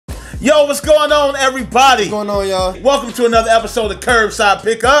Yo, what's going on, everybody? What's going on, y'all? Welcome to another episode of Curbside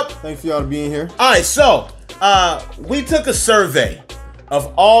Pickup. Thanks for y'all being here. All right, so we took a survey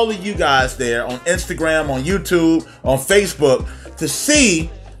of all of you guys there on Instagram, on YouTube, on Facebook to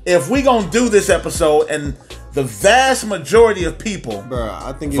see if we gonna do this episode, and the vast majority of people,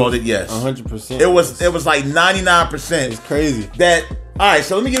 I think voted yes. 100%. It was like 99%. It's crazy. All right,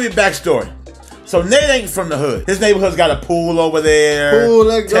 so let me give you a backstory. So Nate ain't from the hood. His neighborhood's got a pool over there. Pool,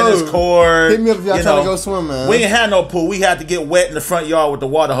 let's go. Tennis court. Hit me up if y'all trying to go swim, man. We ain't had no pool. We had to get wet in the front yard with the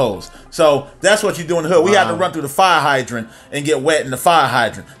water hose. So that's what you do in the hood. We had to run through the fire hydrant and get wet in the fire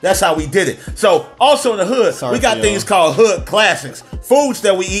hydrant. That's how we did it. So also in the hood, we got things called hood classics. Foods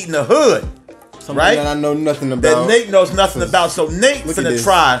that we eat in the hood. Something right? that I know nothing about. That Nate knows nothing about. So Nate finna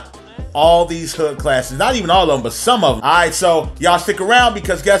try all these hood classes. Not even all of them, but some of them. All right, so y'all stick around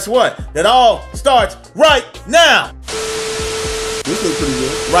because guess what? That all starts right now. This looks pretty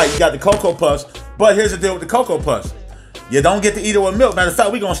good. Right, you got the Cocoa Puffs, but here's the deal with the Cocoa Puffs. You don't get to eat it with milk. Matter of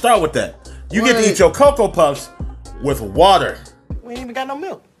fact, we're going to start with that. You get to eat your Cocoa Puffs with water. We ain't even got no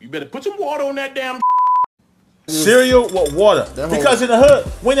milk. You better put some water on that damn cereal with water. Because in the hood,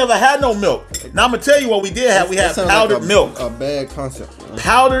 we never had no milk. Now I'm gonna tell you what we did have. We had powdered milk. A bad concept. Man.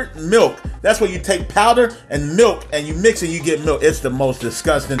 Powdered milk. That's where you take powder and milk and you mix it, you get milk. It's the most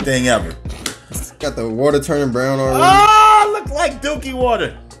disgusting thing ever. Got the water turning brown already. Ah, look like dookie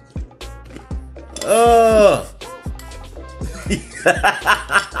water.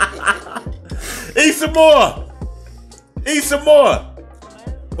 Eat some more. Eat some more.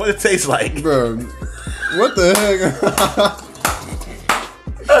 What it tastes like, bro. What the heck?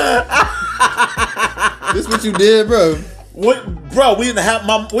 This what you did, bro? What, bro? We didn't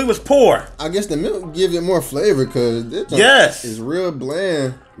have we was poor. I guess the milk gives it more flavor because it's real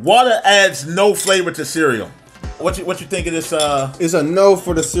bland. Water adds no flavor to cereal. What you think of this? It's a no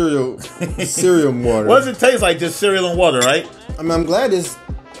for the cereal. Cereal water. What does it taste like? Just cereal and water, right? I mean, I'm glad it's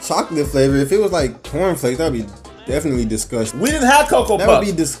chocolate flavor. If it was like cornflakes, that'd be definitely disgusting. We didn't have Cocoa Puffs. That would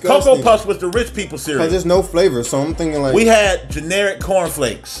be disgusting. Cocoa Puffs was the rich people cereal. Because there's no flavor, so I'm thinking like... We had generic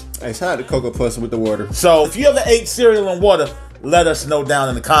cornflakes. I had the Cocoa Puffs with the water. So if you ever ate cereal and water, let us know down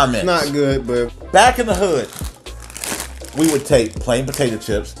in the comments. It's not good, but... Back in the hood, we would take plain potato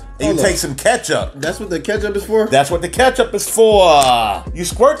chips and you take some ketchup. That's what the ketchup is for? That's what the ketchup is for. You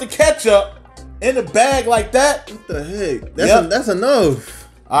squirt the ketchup in the bag like that. What the heck? That's enough.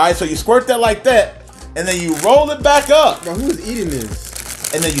 All right, so you squirt that like that. And then you roll it back up. Bro, who's eating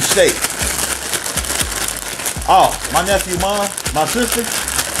this? And then you shake. Oh, my nephew, mom, my sister,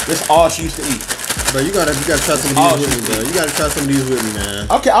 this all she used to eat. Bro, you gotta try some of these with me, bro. You gotta try some of these with me, man.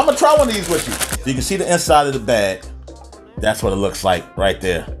 Okay, I'm gonna try one of these with you. You can see the inside of the bag. That's what it looks like right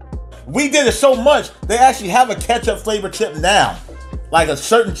there. We did it so much, they actually have a ketchup flavored chip now. Like a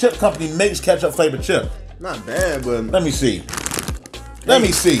certain chip company makes ketchup flavored chip. Not bad, but... Let me see. Let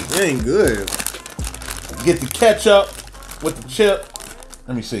me see. It ain't good. Get the ketchup with the chip.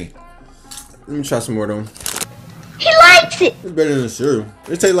 Let me see. Let me try some more though. He likes it. It's better than cereal.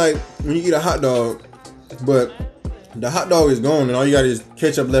 It tastes like when you eat a hot dog, but the hot dog is gone and all you got is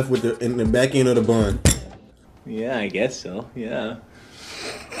ketchup left with in the back end of the bun. Yeah, I guess so. Yeah.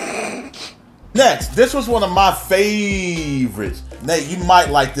 Next, this was one of my favorites. Nate, you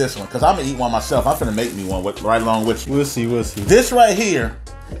might like this one because I'm gonna eat one myself. I'm finna make me one right along with you. We'll see. This right here.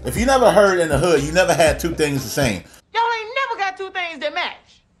 If you never heard in the hood, you never had two things the same. Y'all ain't never got two things that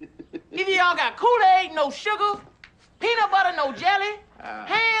match. Either y'all got Kool-Aid, no sugar, peanut butter, no jelly,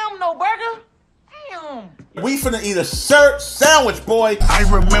 ham, no burger. Damn. We finna eat a syrup sandwich, boy. I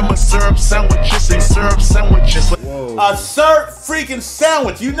remember syrup sandwiches and syrup sandwiches. Whoa. A syrup freaking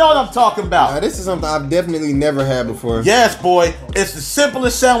sandwich. You know what I'm talking about. This is something I've definitely never had before. Yes, boy. It's the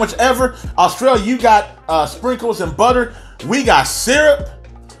simplest sandwich ever. Australia, you got sprinkles and butter. We got syrup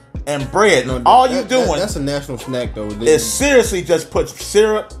and bread. No, all you doing that's a national snack though. Is seriously just put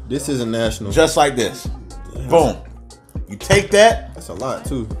syrup. This is a national. Just like this. Boom. You take that. That's a lot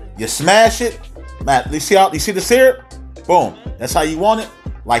too. You smash it. Matt, you see the syrup? Boom. That's how you want it.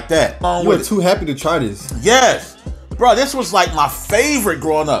 Like that. You were too happy to try this. Yes. Bro, this was like my favorite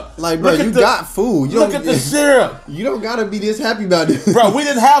growing up. Like, bro, you got food. Look at the syrup. You don't gotta be this happy about this. Bro, we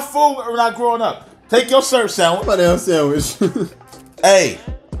didn't have food when I growing up. Take your syrup sandwich. What about that sandwich? Hey,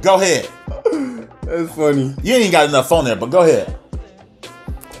 go ahead. That's funny. You ain't got enough on there, but go ahead.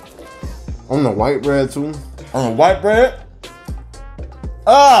 On the white bread too. On the white bread?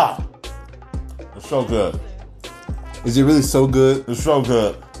 Ah! It's so good. Is it really so good? It's so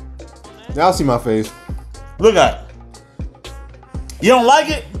good. Y'all see my face. Look at it. You don't like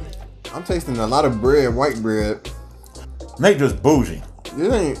it? I'm tasting a lot of bread, white bread. Nate just bougie.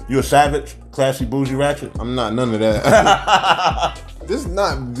 This ain't. You a savage, classy, bougie, ratchet? I'm not none of that. This is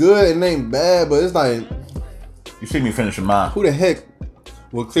not good. It ain't bad, but it's like. You see me finishing mine. Who the heck?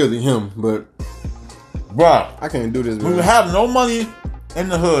 Well, clearly him, but. Bruh. I can't do this, man. When you have no money in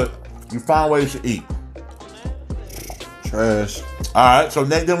the hood, you find ways to eat. Trash. Alright, so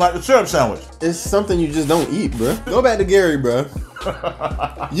Nate didn't like the syrup sandwich. It's something you just don't eat, bro. Go back to Gary, bro.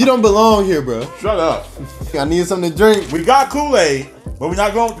 You don't belong here, bro. Shut up. I need something to drink. We got Kool-Aid, but we're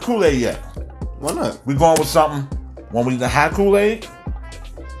not going with the Kool-Aid yet. Why not? We're going with something when we done had Kool-Aid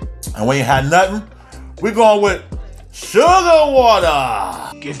and we ain't had nothing. We're going with sugar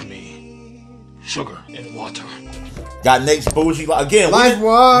water. Give me sugar and water. Got Nate's bougie. Again,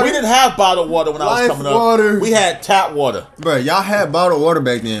 Water. we didn't have bottled water when I was coming Water. up. We had tap water. Bro, y'all had bottled water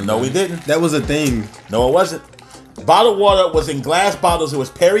back then. No, bro. we didn't. That was a thing. No, it wasn't. Bottled water was in glass bottles. It was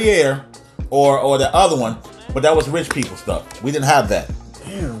Perrier or the other one, but that was rich people stuff. We didn't have that.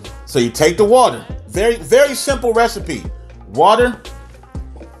 Damn. So you take the water. Very, very simple recipe. Water,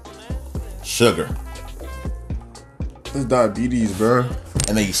 sugar, It's diabetes, bro.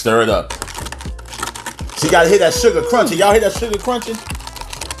 and then you stir it up. So you gotta hear that sugar crunching. Y'all hear that sugar crunching?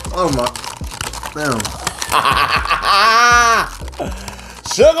 Oh my. Damn.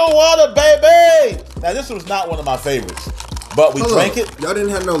 Sugar water, baby! Now this was not one of my favorites, but we drank it. Y'all didn't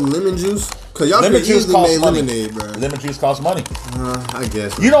have no lemon juice? Cause y'all Lemon could juice easily costs made money. lemonade, bro. Lemon juice costs money. I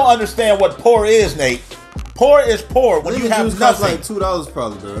guess. You don't understand what poor is, Nate. Poor is poor when Lemon you have juice costs nothing. like $2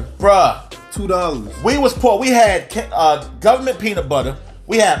 probably, bro. Bruh, $2. we was poor. We had government peanut butter.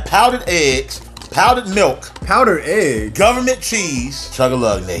 We had powdered eggs, powdered milk, Powdered egg. government cheese.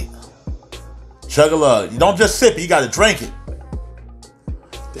 Chug-a-lug, Nate. Chug-a-lug. You don't just sip it. You got to drink it.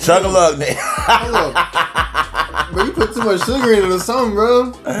 Chug-a-lug, Nate. Hold up. Bro, you put too much sugar in it or something,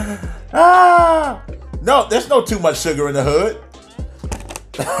 bro. No, there's no too much sugar in the hood.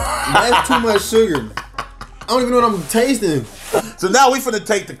 That's too much sugar. I don't even know what I'm tasting. So now we finna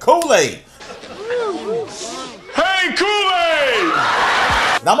take the Kool-Aid. Hey, Kool-Aid!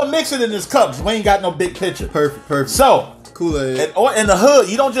 And I'm gonna mix it in this cup because we ain't got no big picture. Perfect. So, Kool-Aid. in the hood,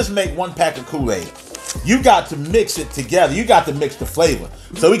 you don't just make one pack of Kool-Aid. You got to mix it together. You got to mix the flavor.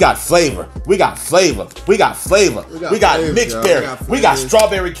 So we got flavor. We got flavor. We got flavor. We got flavors, mixed y'all. berry. We got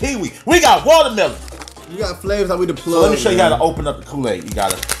strawberry kiwi. We got watermelon. You got flavors how we deploy. So let me show you how to open up the Kool-Aid. You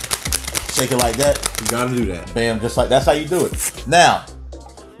gotta shake it like that. You gotta do that. Bam, just like that's how you do it. Now,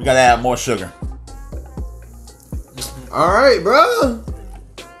 we gotta add more sugar. Alright, bro.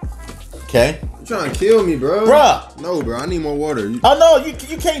 Okay? You trying to kill me, bro. Bruh. No, bro. I need more water. Oh no, you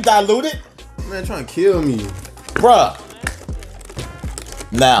can't dilute it. Man, trying to kill me. Bruh.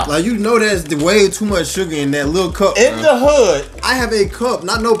 Now, Like, you know that's way too much sugar in that little cup, in bro. the hood, I have a cup,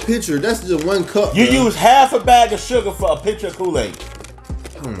 not no pitcher. That's just one cup, you bro. use half a bag of sugar for a pitcher of Kool-Aid.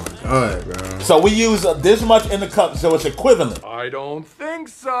 Oh my God, bro. So we use this much in the cup, so it's equivalent. I don't think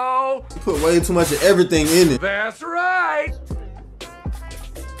so. You put way too much of everything in it. That's right.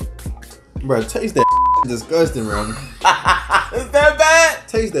 Bro, taste that. Disgusting, bro. Is that bad?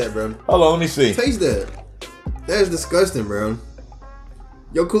 Taste that, bro. Hold on, let me see. Taste that. That is disgusting, bro.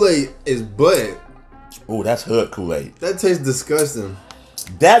 Your Kool-Aid is butt. Ooh, that's hood Kool-Aid. That tastes disgusting.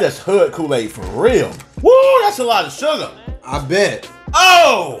 That is hood Kool-Aid for real. Woo, that's a lot of sugar. I bet.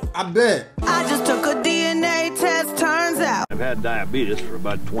 Oh! I bet. I just took a DNA test, turns out. I've had diabetes for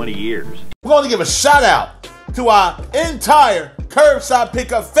about 20 years. We're going to give a shout out to our entire Curbside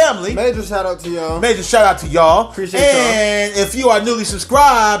Pickup family. Major shout out to y'all. Major shout out to y'all. Appreciate y'all. And if you are newly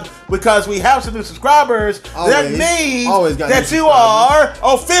subscribed, because we have some new subscribers, that Always. means Always got that new you are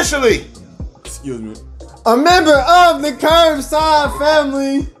officially, Excuse me. A member of the Curbside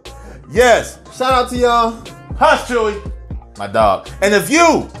family. yes, Shout out to y'all. Hush Chewy, my dog. And if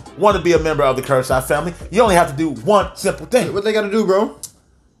you want to be a member of the Curbside family, you only have to do one simple thing. What they gotta do, bro?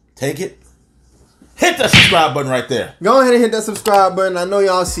 Take it, hit that subscribe button right there. Go ahead and hit that subscribe button. I know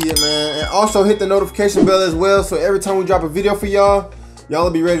y'all see it, man. And also hit the notification bell as well. So every time we drop a video for y'all, y'all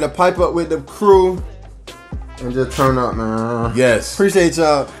will be ready to pipe up with the crew and just turn up, man. Yes. Appreciate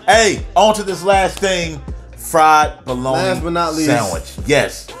y'all. Hey, on to this last thing, fried bologna Last but not least. sandwich.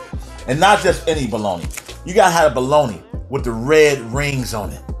 Yes. And not just any bologna. You gotta have a bologna with the red rings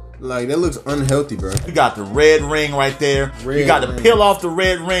on it. Like, that looks unhealthy, bro. You got the red ring right there. You Red got to ring. peel off the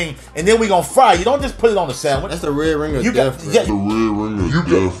red ring, and then we gonna fry. You don't just put it on the sandwich. That's the red ring of You got, death, bro. yeah, Red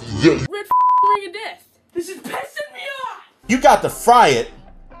ring of death. This is pissing me off. you got to fry it,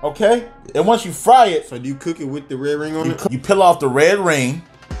 okay? And once you fry it, So do you cook it with the red ring on it? you peel off the red ring.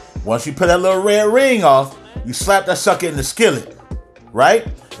 Once you peel that little red ring off, you slap that sucker in the skillet, right?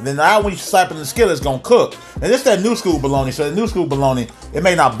 And then now when you slap it in the skillet, it's gonna cook. And this that new school bologna. So the new school bologna, it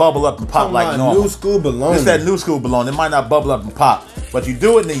may not bubble up and pop like normal. New school bologna. This that new school bologna. It might not bubble up and pop. But you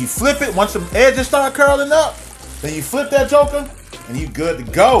do it and then you flip it. Once the edges start curling up, then you flip that joker and you good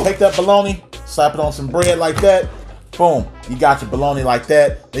to go. Take that bologna, slap it on some bread like that. Boom. You got your bologna like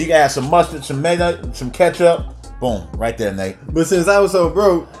that. Then you can add some mustard, some mayo, some ketchup. Boom. Right there, Nate. But since I was so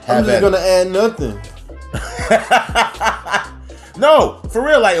broke, I'm just gonna add nothing. No, for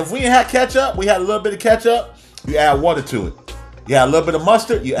real. Like if we ain't had ketchup, we had a little bit of ketchup. You add water to it. You had a little bit of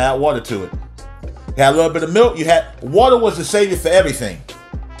mustard. You add water to it. You had a little bit of milk. You had water was the savior for everything.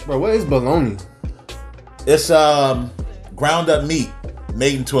 Bro, what is bologna? It's ground up meat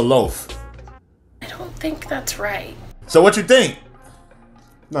made into a loaf. I don't think that's right. So what you think?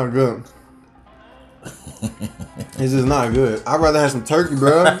 Not good. It's just not good. I'd rather have some turkey,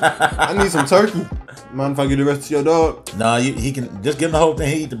 bro. I need some turkey. Mind if I get the rest of your dog? No, he can just give him the whole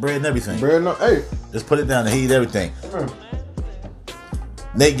thing. He eat the bread and everything. Bread, no, hey. Just put it down and he eat everything.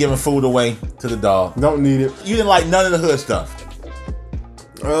 Nate giving food away to the dog. Don't need it. You didn't like none of the hood stuff.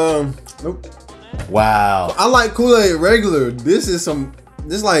 Nope. Wow. I like Kool-Aid regular. This is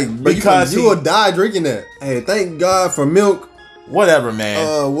like because you will die drinking that. Hey, thank God for milk. Whatever,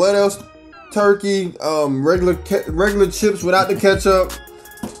 man. What else? Turkey, regular chips without the ketchup.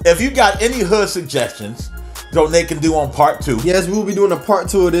 If you got any hood suggestions, Nate can do on part 2. Yes, we'll be doing a part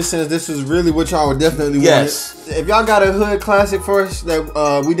 2 of this since this is really what y'all would definitely want. If y'all got a hood classic for us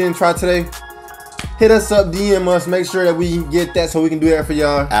that we didn't try today, hit us up, DM us, make sure that we get that so we can do that for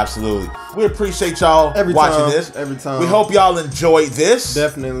y'all. Absolutely. We appreciate y'all watching this. Every time. We hope y'all enjoyed this.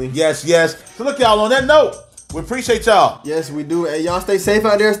 Definitely. Yes, yes. So look, y'all, on that note, we appreciate y'all. Yes, we do. Hey, y'all stay safe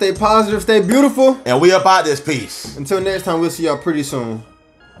out there, stay positive, stay beautiful. And we up out this piece. Until next time, we'll see y'all pretty soon.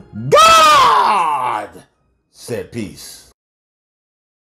 God said peace.